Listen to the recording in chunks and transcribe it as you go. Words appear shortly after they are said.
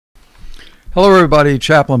Hello everybody,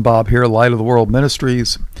 Chaplain Bob here, Light of the World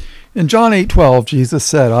Ministries. In John 8:12, Jesus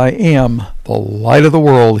said, I am the light of the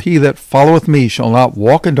world. He that followeth me shall not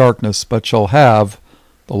walk in darkness, but shall have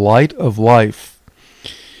the light of life.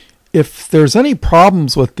 If there's any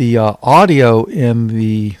problems with the audio in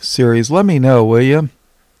the series, let me know, will you?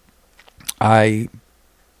 I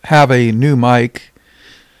have a new mic,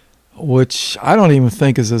 which I don't even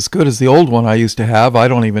think is as good as the old one I used to have. I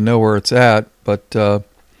don't even know where it's at, but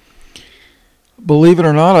believe it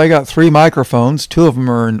or not, I got 3 microphones. 2 of them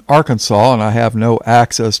are in Arkansas, and I have no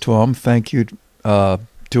access to them. Thank you to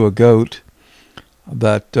a goat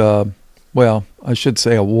that, well, I should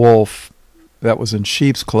say a wolf that was in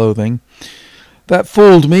sheep's clothing. That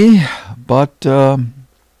fooled me, but I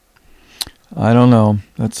don't know.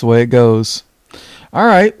 That's the way it goes. All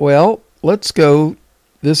right, well, let's go.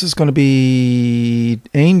 This is going to be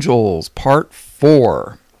Angels, Part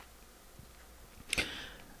 4.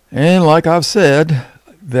 And like I've said,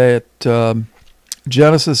 that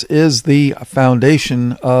Genesis is the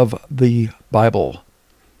foundation of the Bible.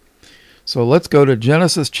 So let's go to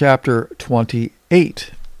Genesis chapter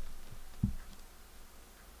 28.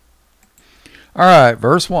 All right,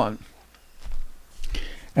 verse 1.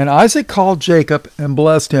 And Isaac called Jacob and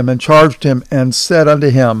blessed him and charged him and said unto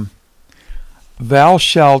him, Thou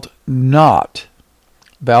shalt not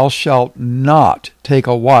take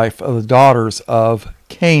a wife of the daughters of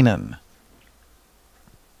Canaan.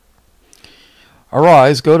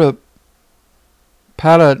 Arise, go to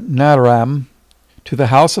Padanaram, to the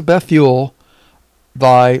house of Bethuel,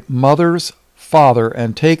 thy mother's father,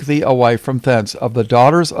 and take thee a wife from thence of the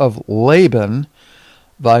daughters of Laban,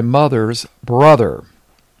 thy mother's brother.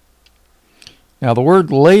 Now the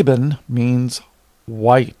word Laban means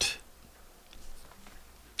white.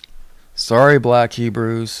 Sorry, black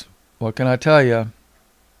Hebrews. What can I tell you?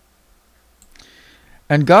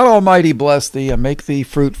 And God Almighty bless thee, and make thee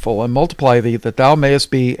fruitful, and multiply thee, that thou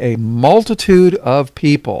mayest be a multitude of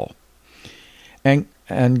people.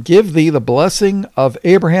 And give thee the blessing of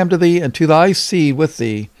Abraham to thee, and to thy seed with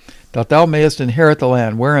thee, that thou mayest inherit the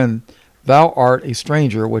land, wherein thou art a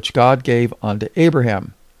stranger, which God gave unto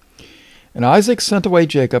Abraham. And Isaac sent away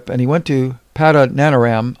Jacob, and he went to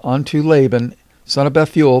Padanaram unto Laban, son of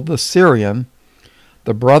Bethuel the Syrian,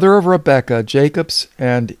 the brother of Rebekah, Jacob's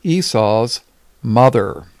and Esau's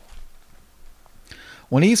mother.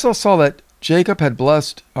 When Esau saw that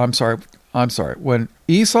when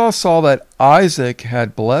Esau saw that Isaac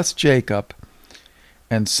had blessed Jacob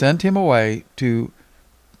and sent him away to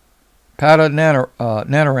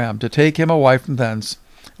Padanaram to take him a wife from thence,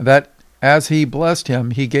 that as he blessed him,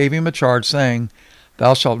 he gave him a charge, saying,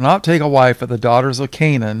 Thou shalt not take a wife of the daughters of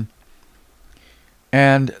Canaan,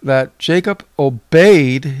 and that Jacob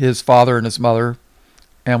obeyed his father and his mother,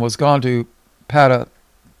 and was gone to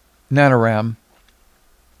Padanaram.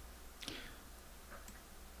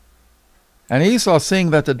 And Esau,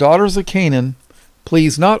 seeing that the daughters of Canaan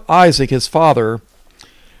pleased not Isaac his father,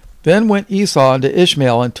 then went Esau unto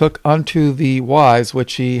Ishmael, and took unto the wives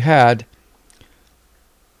which he had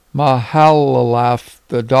Mahalath,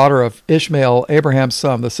 the daughter of Ishmael, Abraham's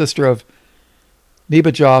son, the sister of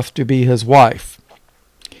Nebajoth, to be his wife.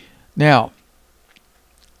 Now,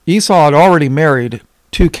 Esau had already married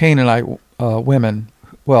 2 Canaanite women.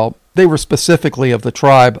 Well, they were specifically of the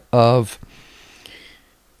tribe of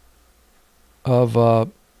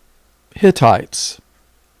Hittites.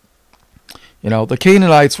 You know, the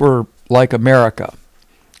Canaanites were like America,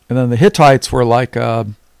 and then the Hittites were like a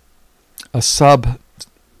sub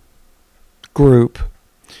group.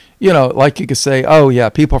 You know, like you could say, oh yeah,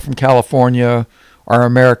 people from California are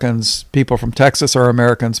Americans, people from Texas are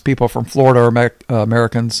Americans, people from Florida are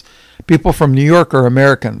Americans, people from New York are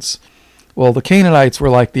Americans. Well, the Canaanites were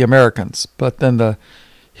like the Americans, but then the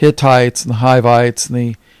Hittites and the Hivites and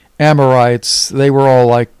the Amorites, they were all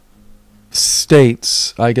like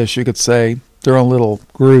states, I guess you could say, their own little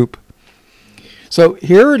group. So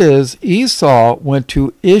here it is, Esau went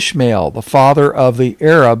to Ishmael, the father of the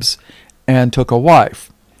Arabs, and took a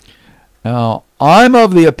wife. Now, I'm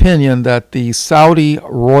of the opinion that the Saudi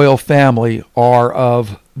royal family are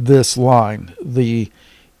of this line, the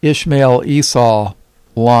Ishmael-Esau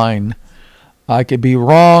line. I could be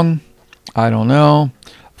wrong. I don't know.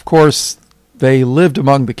 Of course, they lived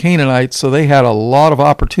among the Canaanites, so they had a lot of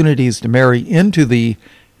opportunities to marry into the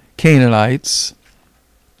Canaanites.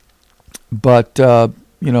 But,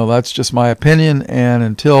 that's just my opinion, and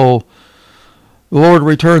until the Lord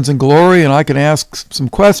returns in glory and I can ask some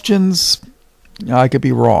questions, I could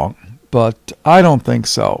be wrong, but I don't think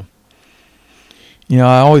so. I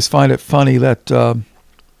always find it funny that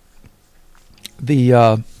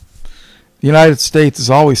the the United States is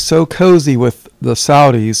always so cozy with the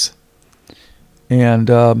Saudis, and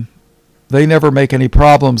they never make any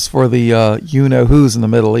problems for the you-know-who's in the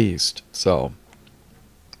Middle East. So,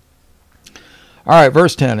 all right,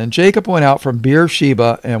 verse 10. And Jacob went out from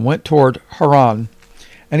Beersheba and went toward Haran,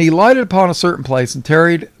 and he lighted upon a certain place and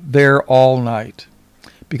tarried there all night,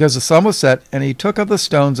 because the sun was set. And he took of the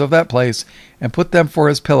stones of that place and put them for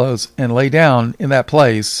his pillows, and lay down in that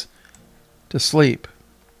place to sleep.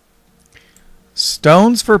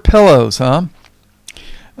 Stones for pillows, huh?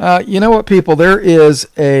 You know what, people? There is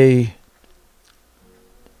a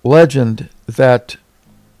legend that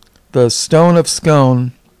the stone of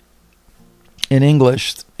Scone in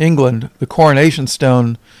England, the coronation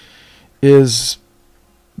stone, is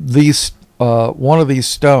one of these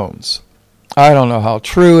stones. I don't know how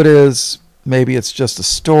true it is. Maybe it's just a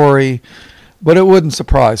story, but it wouldn't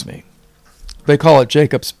surprise me. They call it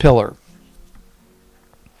Jacob's pillar.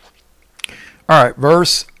 All right,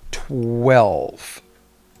 verse 12.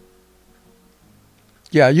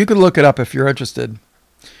 Yeah, you can look it up if you're interested.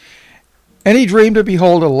 And he dreamed, and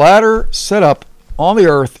behold, a ladder set up on the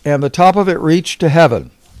earth, and the top of it reached to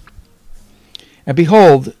heaven. And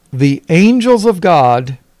behold, the angels of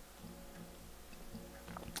God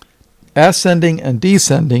ascending and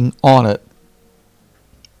descending on it.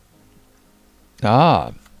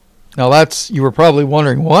 Now you were probably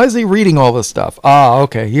wondering, why is he reading all this stuff?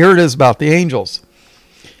 Okay, here it is about the angels.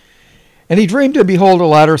 And he dreamed, and behold, a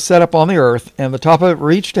ladder set up on the earth, and the top of it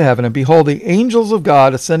reached to heaven, and behold, the angels of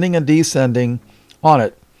God ascending and descending on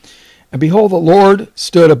it. And behold, the Lord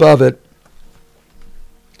stood above it.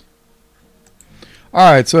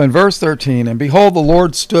 All right, so in verse 13, and behold, the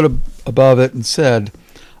Lord stood above it and said,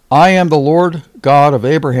 I am the Lord God of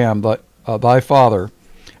Abraham, thy father,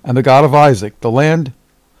 and the God of Isaac. The land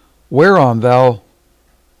whereon thou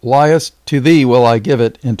liest, to thee will I give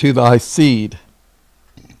it, and to thy seed.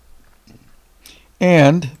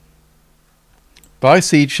 And thy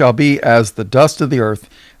seed shall be as the dust of the earth,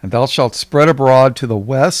 and thou shalt spread abroad to the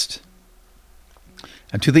west,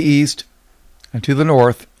 and to the east, and to the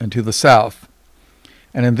north, and to the south.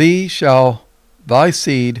 And in thee shall thy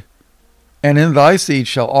seed, and in thy seed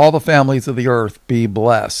shall all the families of the earth be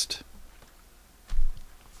blessed.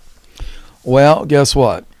 Well, guess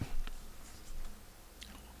what?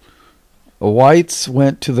 The whites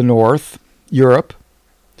went to the north, Europe.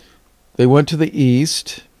 They went to the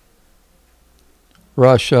east,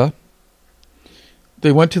 Russia.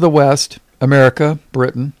 They went to the west, America,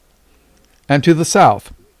 Britain, and to the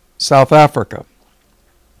south, South Africa.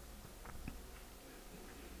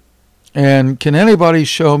 And can anybody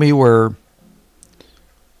show me where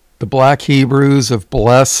the black Hebrews have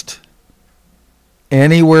blessed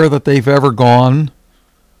anywhere that they've ever gone?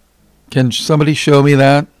 Can somebody show me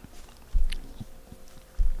that?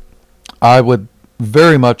 I would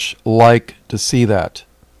very much like to see that.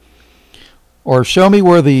 Or show me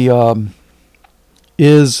where the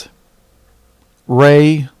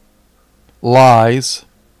Ray lies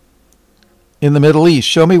in the Middle East.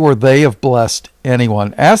 Show me where they have blessed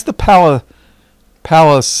anyone. Ask the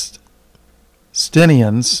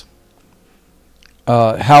Palestinians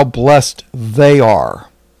how blessed they are.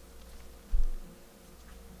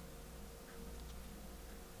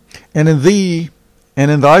 And in thee and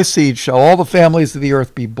in thy seed shall all the families of the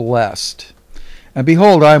earth be blessed. And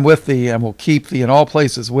behold, I am with thee, and will keep thee in all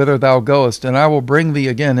places whither thou goest, and I will bring thee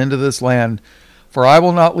again into this land, for I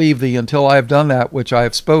will not leave thee until I have done that which I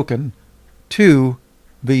have spoken to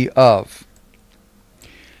thee of.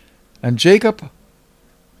 And Jacob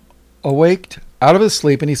awaked out of his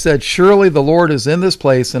sleep, and he said, Surely the Lord is in this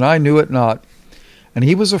place, and I knew it not. And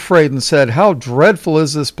he was afraid, and said, How dreadful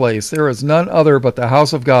is this place! There is none other but the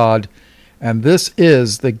house of God, and this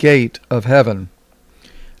is the gate of heaven.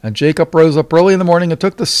 And Jacob rose up early in the morning, and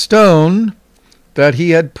took the stone that he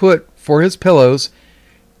had put for his pillows,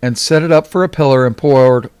 and set it up for a pillar, and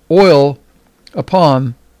poured oil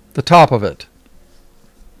upon the top of it.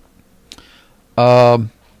 Pouring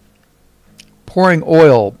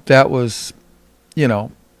oil, that was,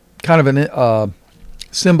 kind of a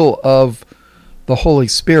symbol of the Holy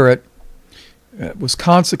Spirit. It was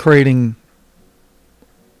consecrating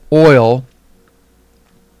oil.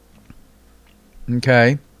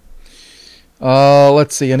 Okay.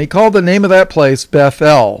 Let's see. And he called the name of that place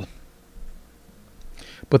Bethel.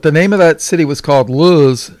 But the name of that city was called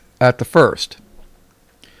Luz at the first.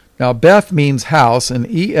 Now, Beth means house, and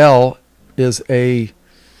El is a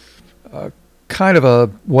kind of a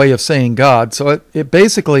way of saying God. So it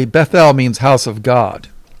basically, Bethel means house of God.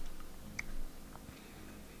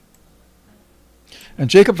 And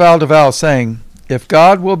Jacob vowed a vow, saying, if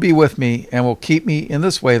God will be with me and will keep me in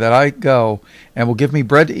this way that I go, and will give me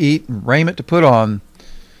bread to eat and raiment to put on,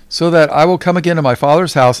 so that I will come again to my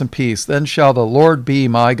father's house in peace, then shall the Lord be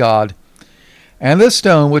my God. And this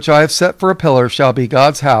stone which I have set for a pillar shall be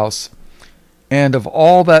God's house, and of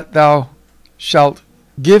all that thou shalt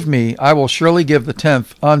give me, I will surely give the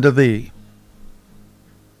 10th unto thee.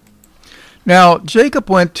 Now Jacob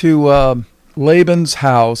went to Laban's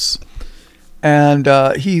house, and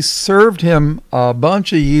he served him a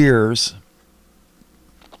bunch of years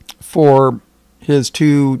for his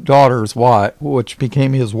 2 daughters, which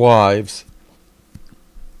became his wives.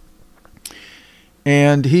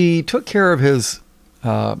 And he took care of his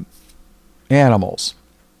animals,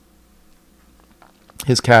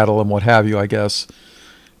 his cattle and what have you, I guess.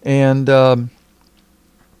 And the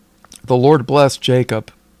Lord blessed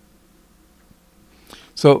Jacob.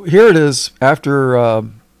 So here it is after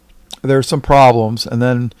there's some problems, and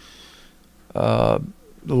then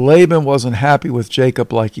Laban wasn't happy with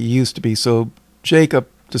Jacob like he used to be, so Jacob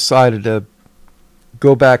decided to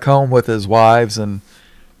go back home with his wives and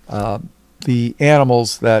the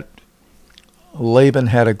animals that Laban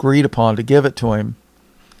had agreed upon to give it to him.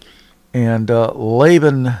 And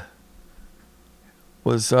Laban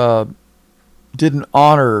was didn't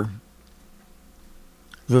honor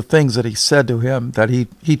the things that he said to him, that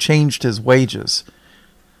he changed his wages.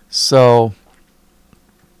 So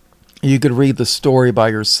you could read the story by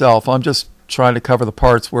yourself. I'm just trying to cover the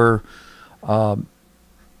parts where the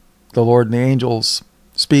Lord and the angels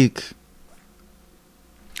speak.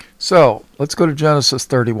 So let's go to Genesis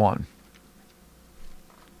 31.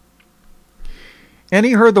 And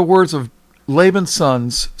he heard the words of Laban's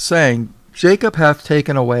sons, saying, Jacob hath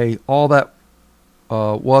taken away all that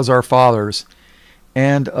was our father's,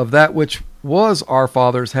 and of that which was our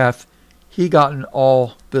father's hath he gotten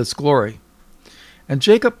all this glory. And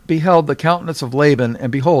Jacob beheld the countenance of Laban, and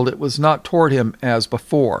behold, it was not toward him as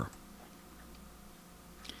before.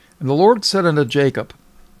 And the Lord said unto Jacob,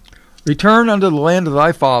 Return unto the land of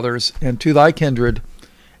thy fathers, and to thy kindred,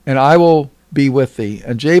 and I will be with thee.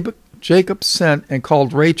 And Jacob sent and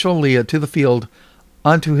called Rachel and Leah to the field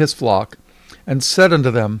unto his flock, and said unto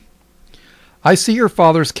them, I see your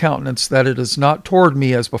father's countenance, that it is not toward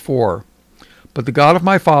me as before, but the God of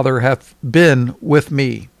my father hath been with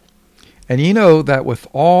me. And ye know that with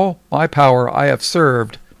all my power I have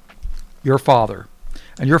served your father.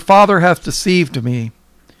 And your father hath deceived me,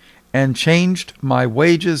 and changed my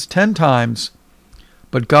wages 10 times,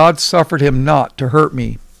 but God suffered him not to hurt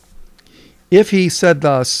me. If he said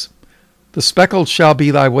thus, The speckled shall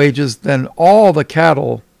be thy wages, then all the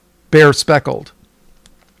cattle bear speckled.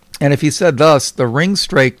 And if he said thus, The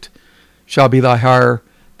ring-straked shall be thy hire,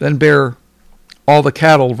 then bear all the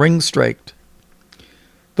cattle ring-straked.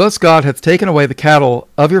 Thus God hath taken away the cattle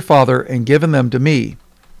of your father, and given them to me.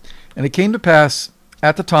 And it came to pass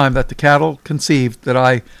at the time that the cattle conceived, that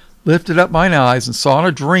I lifted up mine eyes, and saw in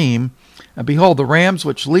a dream, and behold, the rams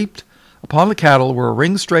which leaped upon the cattle were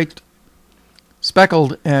ring-straked,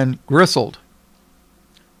 speckled, and gristled.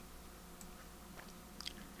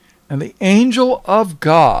 And the angel of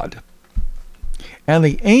God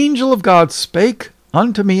spake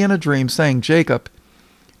unto me in a dream, saying, Jacob.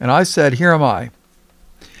 And I said, Here am I.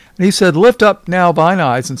 And he said, Lift up now thine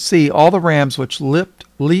eyes, and see, all the rams which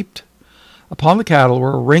leaped upon the cattle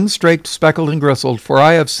were ring-straked, speckled, and gristled, for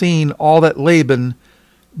I have seen all that Laban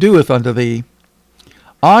doeth unto thee.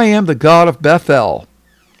 I am the God of Bethel,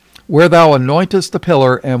 where thou anointest the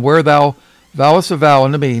pillar, and where thou vowest a vow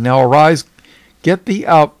unto me. Now arise, get thee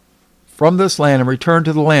out from this land, and return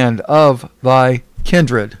to the land of thy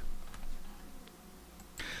kindred.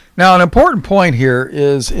 Now an important point here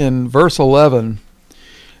is in verse 11.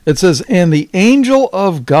 It says, And the angel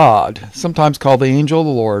of God, sometimes called the angel of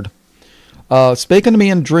the Lord, spake unto me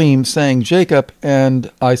in dreams, saying, Jacob.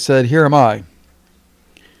 And I said, Here am I.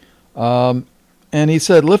 And he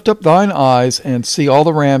said, Lift up thine eyes, and see, all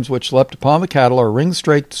the rams which leapt upon the cattle are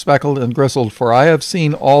ring-straked, speckled, and gristled, for I have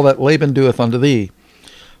seen all that Laban doeth unto thee.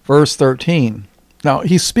 Verse 13. Now,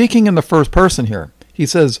 he's speaking in the first person here. He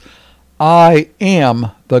says, I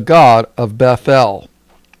am the God of Bethel.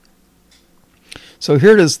 So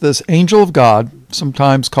here it is, this angel of God,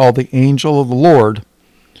 sometimes called the angel of the Lord,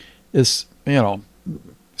 is,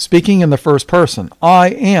 speaking in the first person. I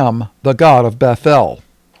am the God of Bethel.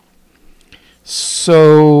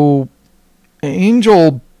 So,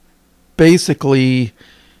 angel basically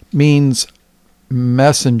means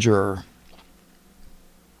messenger.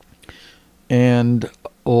 And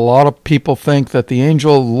a lot of people think that the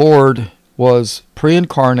angel of the Lord was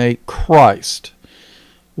pre-incarnate Christ,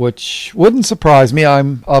 which wouldn't surprise me.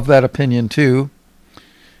 I'm of that opinion too.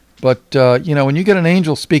 But, when you get an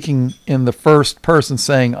angel speaking in the first person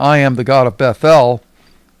saying, I am the God of Bethel,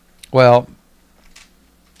 well,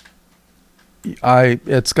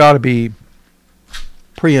 it's got to be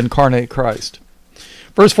pre-incarnate Christ.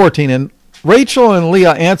 Verse 14, and Rachel and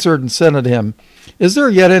Leah answered and said unto him, is there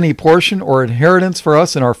yet any portion or inheritance for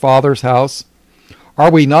us in our father's house?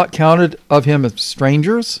 Are we not counted of him as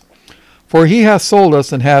strangers? For he hath sold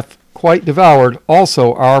us and hath quite devoured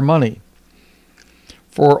also our money.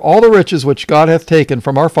 For all the riches which God hath taken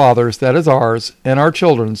from our fathers, that is ours, and our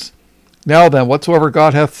children's. Now then, whatsoever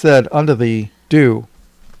God hath said unto thee, do.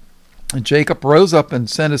 And Jacob rose up and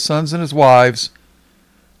sent his sons and his wives,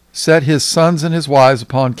 set his sons and his wives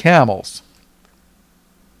upon camels.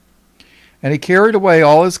 And he carried away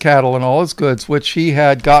all his cattle and all his goods, which he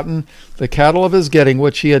had gotten, the cattle of his getting,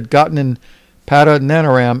 which he had gotten in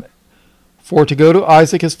Paddan-aram, for to go to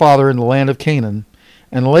Isaac his father in the land of Canaan.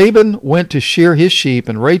 And Laban went to shear his sheep,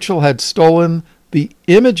 and Rachel had stolen the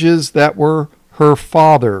images that were her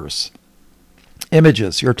father's.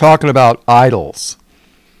 Images, you're talking about idols.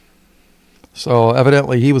 So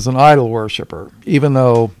evidently he was an idol worshiper, even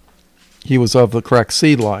though he was of the correct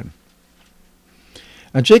seed line.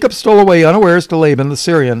 And Jacob stole away unawares to Laban the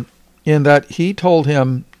Syrian, in that he told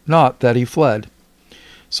him not that he fled.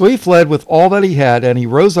 So he fled with all that he had, and he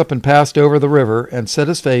rose up and passed over the river, and set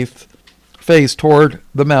his face toward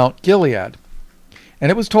the Mount Gilead.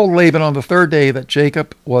 And it was told Laban on the third day that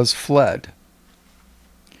Jacob was fled.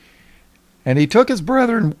 And he took his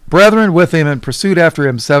brethren with him, and pursued after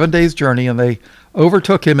him 7 days' journey, and they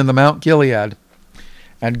overtook him in the Mount Gilead.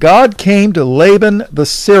 And God came to Laban the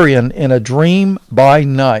Syrian in a dream by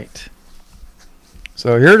night.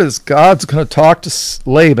 So here it is. God's going to talk to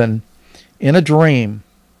Laban in a dream,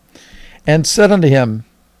 and said unto him,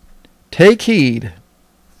 take heed.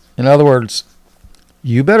 In other words,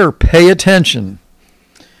 you better pay attention.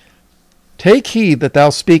 Take heed that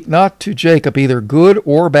thou speak not to Jacob either good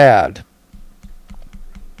or bad.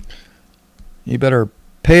 You better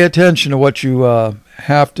pay attention to what you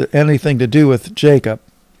have to anything to do with Jacob.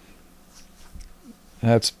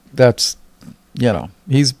 That's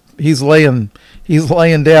he's laying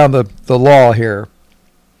down the law here.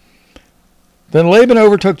 Then Laban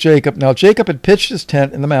overtook Jacob. Now Jacob had pitched his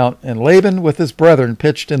tent in the mount, and Laban with his brethren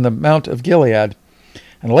pitched in the mount of Gilead.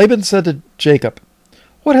 And Laban said to Jacob,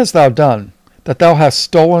 what hast thou done, that thou hast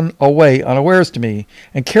stolen away unawares to me,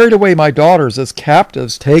 and carried away my daughters as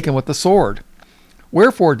captives taken with the sword?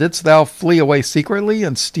 Wherefore didst thou flee away secretly,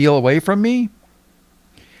 and steal away from me?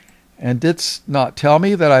 And didst not tell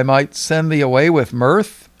me that I might send thee away with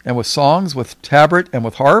mirth, and with songs, with tabret, and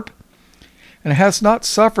with harp? And hast not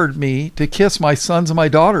suffered me to kiss my sons and my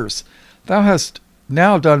daughters. Thou hast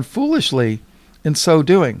now done foolishly in so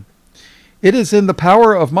doing. It is in the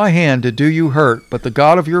power of my hand to do you hurt, but the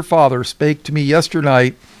God of your father spake to me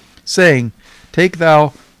yesternight, saying, take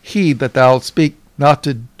thou heed that thou speak not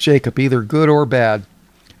to Jacob either good or bad.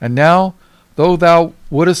 And now, though thou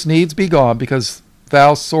wouldest needs be gone, because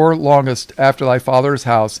thou sore longest after thy father's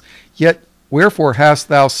house, yet wherefore hast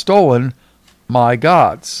thou stolen my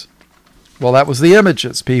gods? Well, that was the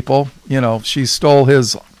images, people. She stole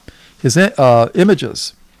his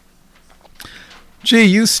images. Gee,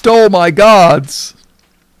 you stole my gods.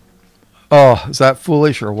 Oh, is that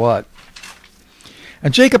foolish or what?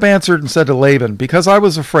 And Jacob answered and said to Laban, because I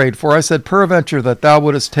was afraid, for I said, peradventure that thou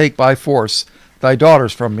wouldest take by force thy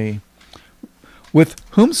daughters from me. With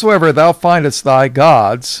whomsoever thou findest thy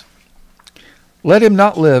gods, let him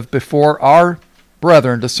not live before our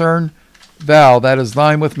brethren. Discern thou that is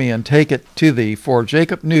thine with me, and take it to thee. For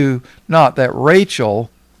Jacob knew not that Rachel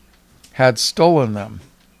had stolen them.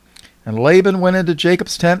 And Laban went into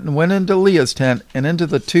Jacob's tent, and went into Leah's tent, and into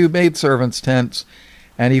the two maidservants' tents,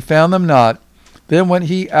 and he found them not. Then went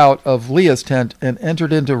he out of Leah's tent, and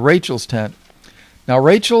entered into Rachel's tent. Now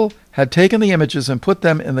Rachel had taken the images, and put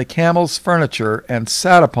them in the camel's furniture, and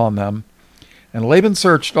sat upon them. And Laban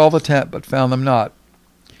searched all the tent, but found them not.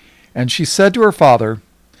 And she said to her father,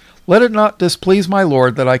 let it not displease my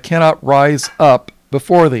lord that I cannot rise up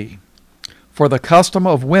before thee, for the custom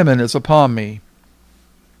of women is upon me.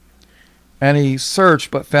 And he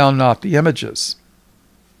searched, but found not the images.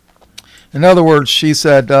 In other words, she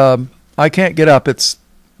said, I can't get up. It's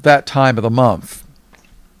that time of the month.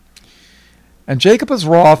 And Jacob was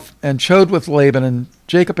wroth, and chode with Laban. And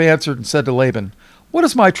Jacob answered and said to Laban, what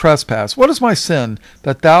is my trespass? What is my sin,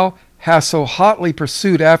 that thou hast so hotly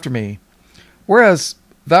pursued after me? Whereas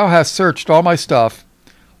thou hast searched all my stuff,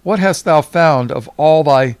 what hast thou found of all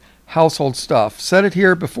thy household stuff? Set it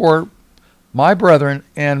here before my brethren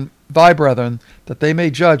and thy brethren, that they may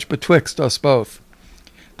judge betwixt us both.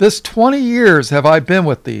 This 20 years have I been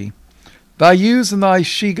with thee. Thy ewes and thy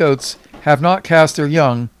she-goats have not cast their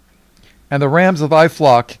young, and the rams of thy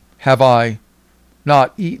flock have I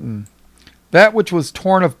not eaten. That which was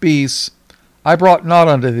torn of beasts I brought not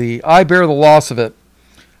unto thee. I bear the loss of it.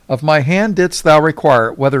 Of my hand didst thou require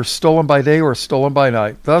it, whether stolen by day or stolen by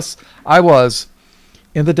night. Thus I was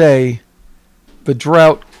in the day, the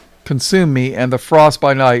drought consumed me, and the frost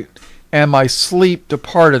by night, and my sleep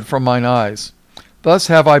departed from mine eyes. Thus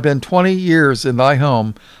have I been 20 years in thy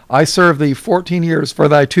home. I served thee 14 years for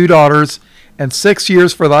thy 2 daughters, and 6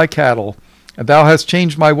 years for thy cattle, and thou hast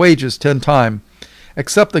changed my wages 10 times.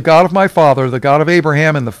 Except the God of my father, the God of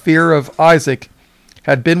Abraham, and the fear of Isaac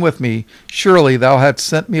had been with me, surely thou hadst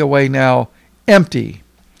sent me away now empty.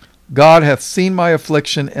 God hath seen my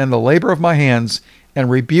affliction and the labor of my hands,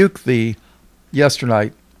 and rebuked thee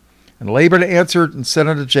yesternight. And Laban answered and said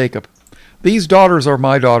unto Jacob, These daughters are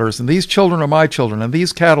my daughters, and these children are my children, and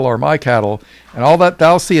these cattle are my cattle, and all that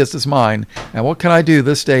thou seest is mine. And what can I do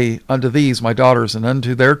this day unto these my daughters, and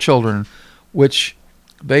unto their children, which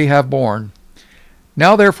they have borne?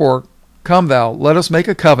 Now therefore, come thou, let us make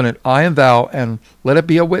a covenant, I and thou, and let it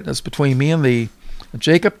be a witness between me and thee. And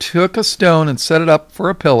Jacob took a stone and set it up for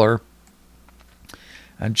a pillar.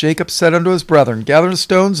 And Jacob said unto his brethren, Gather the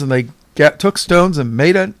stones, and they took stones and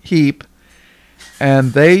made a heap,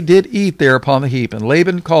 and they did eat there upon the heap. And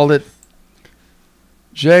Laban called it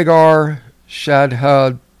Jagar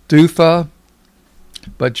Shadhadutha,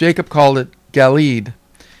 but Jacob called it Galeed.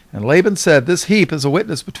 And Laban said, This heap is a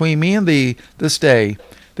witness between me and thee this day.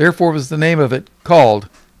 Therefore was the name of it called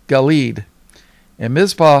Galeed. And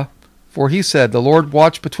Mizpah, for he said, The Lord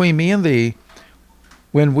watch between me and thee,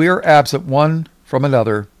 when we are absent one from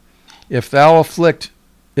another. If thou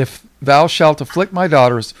shalt afflict my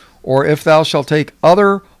daughters, or if thou shalt take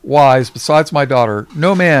other wives besides my daughter,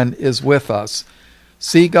 no man is with us.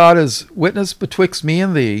 See, God is witness betwixt me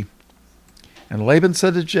and thee. And Laban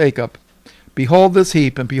said to Jacob, Behold this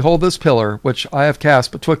heap, and behold this pillar, which I have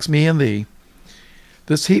cast betwixt me and thee.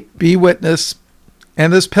 This heap be witness,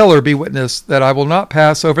 and this pillar be witness, that I will not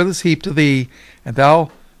pass over this heap to thee, and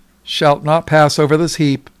thou shalt not pass over this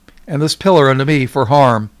heap and this pillar unto me for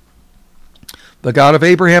harm. The God of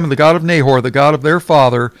Abraham and the God of Nahor, the God of their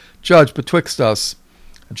father, judge betwixt us.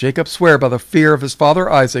 And Jacob sware by the fear of his father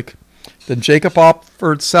Isaac. Then Jacob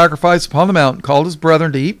offered sacrifice upon the mount, and called his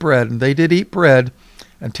brethren to eat bread, and they did eat bread,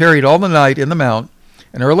 and tarried all the night in the mount.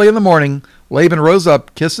 And early in the morning Laban rose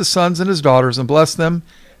up, kissed his sons and his daughters, and blessed them.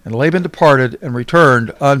 And Laban departed and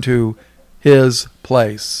returned unto his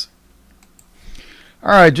place. All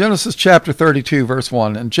right, Genesis chapter 32, verse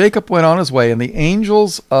 1. And Jacob went on his way, and the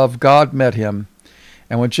angels of God met him.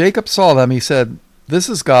 And when Jacob saw them, he said, This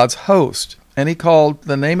is God's host. And he called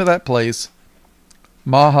the name of that place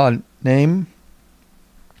Mahanaim.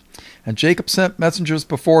 And Jacob sent messengers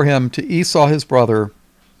before him to Esau his brother,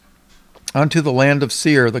 unto the land of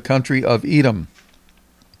Seir, the country of Edom.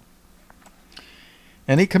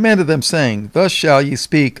 And he commanded them, saying, Thus shall ye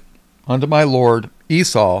speak unto my lord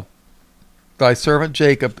Esau. Thy servant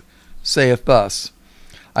Jacob saith thus,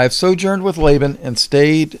 I have sojourned with Laban, and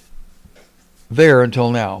stayed there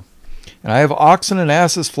until now. And I have oxen and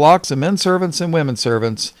asses, flocks, and men servants and women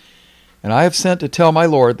servants. And I have sent to tell my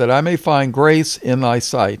lord, that I may find grace in thy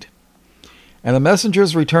sight. And the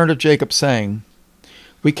messengers returned to Jacob, saying,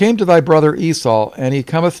 We came to thy brother Esau, and he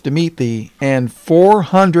cometh to meet thee, and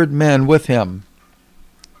 400 men with him.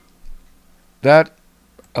 That,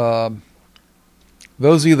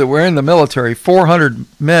 those of you that were in the military, 400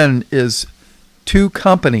 men is 2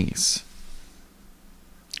 companies.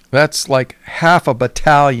 That's like half a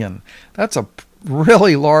battalion. That's a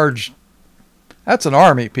really large, that's an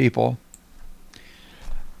army, people.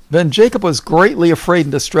 Then Jacob was greatly afraid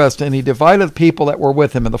and distressed, and he divided the people that were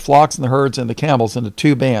with him, and the flocks and the herds and the camels, into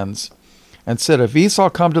 2 bands, and said, If Esau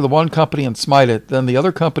come to the one company and smite it, then the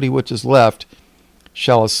other company which is left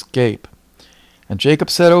shall escape. And Jacob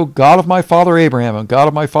said, O God of my father Abraham, and God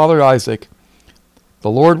of my father Isaac,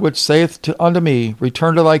 the Lord which saith unto me,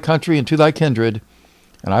 Return to thy country and to thy kindred,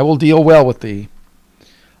 and I will deal well with thee.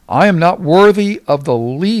 I am not worthy of the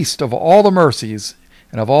least of all the mercies,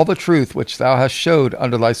 and of all the truth which thou hast showed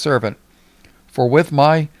unto thy servant. For with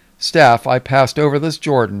my staff I passed over this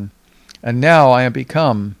Jordan, and now I am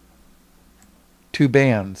become 2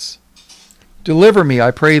 bands. Deliver me,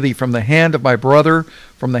 I pray thee, from the hand of my brother,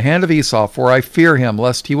 from the hand of Esau, for I fear him,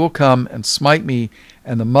 lest he will come and smite me,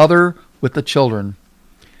 and the mother with the children.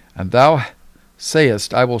 And thou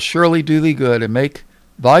sayest, I will surely do thee good, and make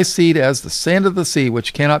thy seed as the sand of the sea,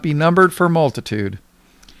 which cannot be numbered for multitude.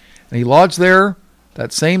 And he lodged there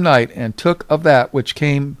that same night, and took of that which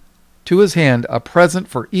came to his hand a present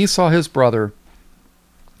for Esau his brother,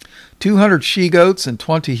 200 she-goats and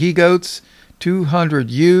 20 he-goats, 200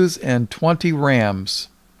 ewes and 20 rams,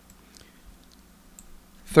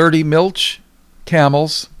 30 milch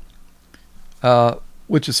camels,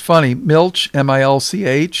 which is funny, milch,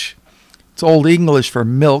 M-I-L-C-H. It's Old English for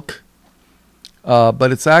milk,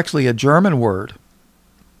 but it's actually a German word.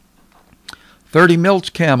 30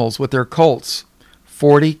 milch camels with their colts,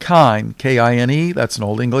 40 kine, K-I-N-E, that's an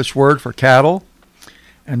Old English word for cattle,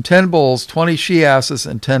 and 10 bulls, 20 she-asses,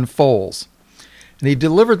 and 10 foals. And he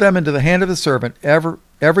delivered them into the hand of his servant.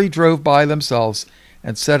 Every drove by themselves,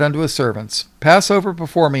 and said unto his servants, Pass over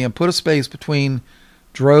before me, and put a space between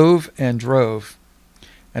drove and drove.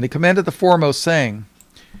 And he commanded the foremost, saying,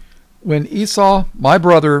 When Esau my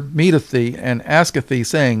brother meeteth thee, and asketh thee,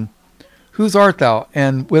 saying, Whose art thou,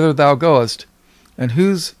 and whither thou goest, and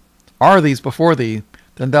whose are these before thee?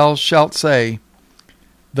 Then thou shalt say,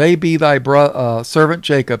 They be thy servant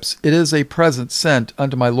Jacob's. It is a present sent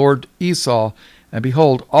unto my lord Esau, and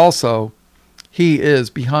behold, also he is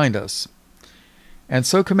behind us. And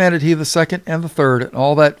so commanded he the second and the third, and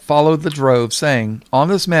all that followed the drove, saying, On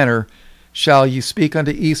this manner shall ye speak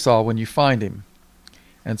unto Esau when you find him.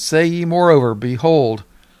 And say ye moreover, Behold,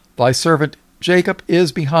 thy servant Jacob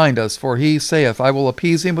is behind us, for he saith, I will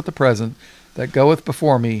appease him with the present that goeth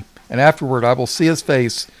before me, and afterward I will see his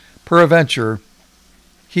face. Peradventure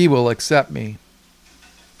he will accept me.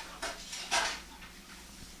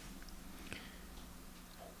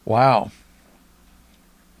 Wow.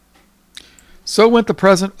 So went the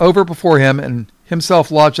present over before him, and himself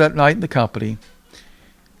lodged that night in the company.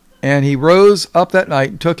 And he rose up that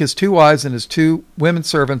night, and took his 2 wives and his 2 women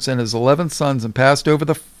servants and his 11 sons, and passed over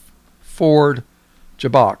the ford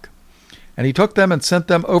Jabbok. And he took them and sent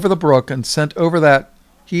them over the brook, and sent over that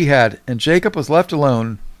he had. And Jacob was left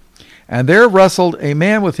alone, and there wrestled a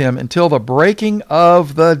man with him until the breaking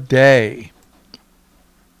of the day.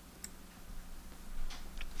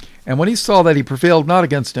 And when he saw that he prevailed not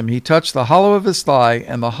against him, he touched the hollow of his thigh,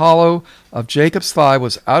 and the hollow of Jacob's thigh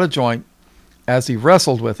was out of joint, as he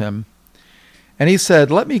wrestled with him. And he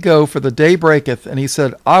said, Let me go, for the day breaketh. And he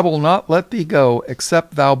said, I will not let thee go,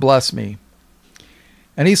 except thou bless me.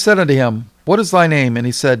 And he said unto him, What is thy name? And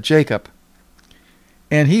he said, Jacob.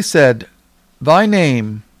 And he said, Thy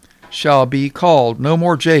name shall be called no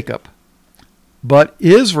more Jacob, but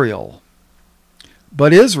Israel.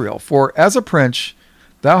 But Israel, for as a prince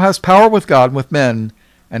thou hast power with God and with men,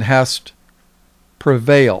 and hast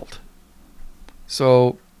prevailed.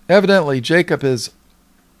 So evidently Jacob is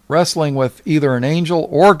wrestling with either an angel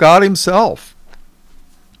or God himself.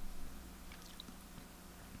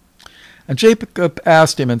 And Jacob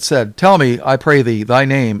asked him and said, Tell me, I pray thee, thy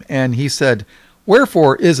name. And he said,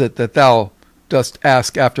 Wherefore is it that thou dost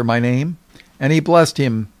ask after my name? And he blessed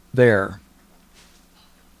him there.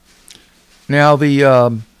 Now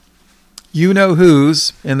the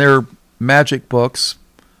you-know-whos in their magic books,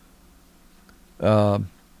 the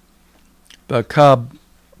Kabbalah,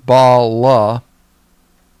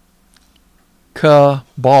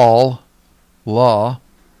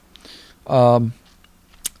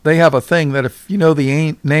 they have a thing that if you know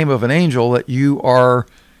the name of an angel, that you are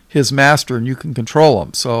his master and you can control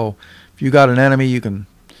him. So if you got an enemy, you can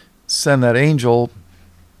send that angel,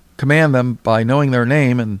 command them by knowing their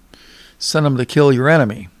name, and send them to kill your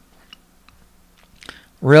enemy.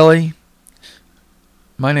 Really?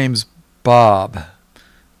 My name's Bob.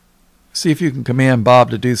 See if you can command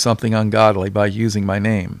Bob to do something ungodly by using my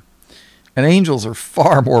name. And angels are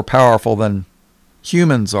far more powerful than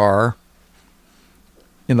humans are,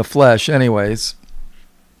 in the flesh anyways.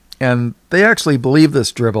 And they actually believe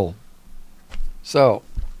this dribble. So,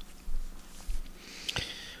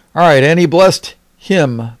 all right, and he blessed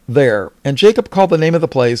him there. And Jacob called the name of the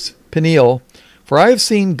place Peniel, for I have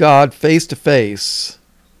seen God face to face.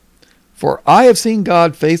 For I have seen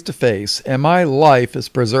God face to face, and my life is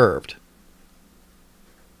preserved.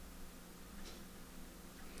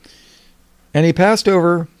 And he passed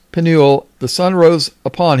over Peniel, the sun rose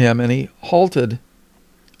upon him, and he halted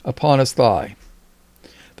upon his thigh.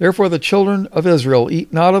 Therefore the children of Israel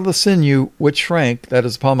eat not of the sinew which shrank, that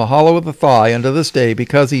is upon the hollow of the thigh, unto this day,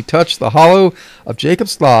 because he touched the hollow of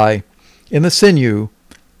Jacob's thigh in the sinew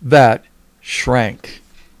that shrank.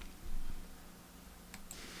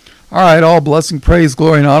 All right, all blessing, praise,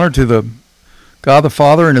 glory, and honor to the God the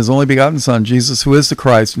Father and his only begotten Son, Jesus, who is the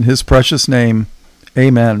Christ, in his precious name.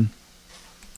 Amen.